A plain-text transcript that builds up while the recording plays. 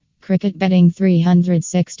Cricket Betting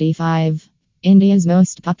 365. India's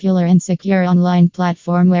most popular and secure online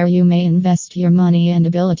platform where you may invest your money and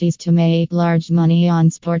abilities to make large money on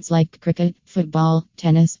sports like cricket, football,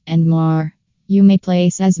 tennis, and more. You may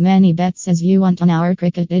place as many bets as you want on our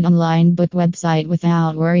Cricketed online book website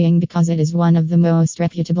without worrying because it is one of the most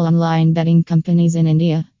reputable online betting companies in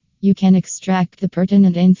India. You can extract the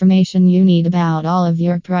pertinent information you need about all of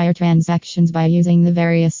your prior transactions by using the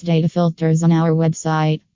various data filters on our website.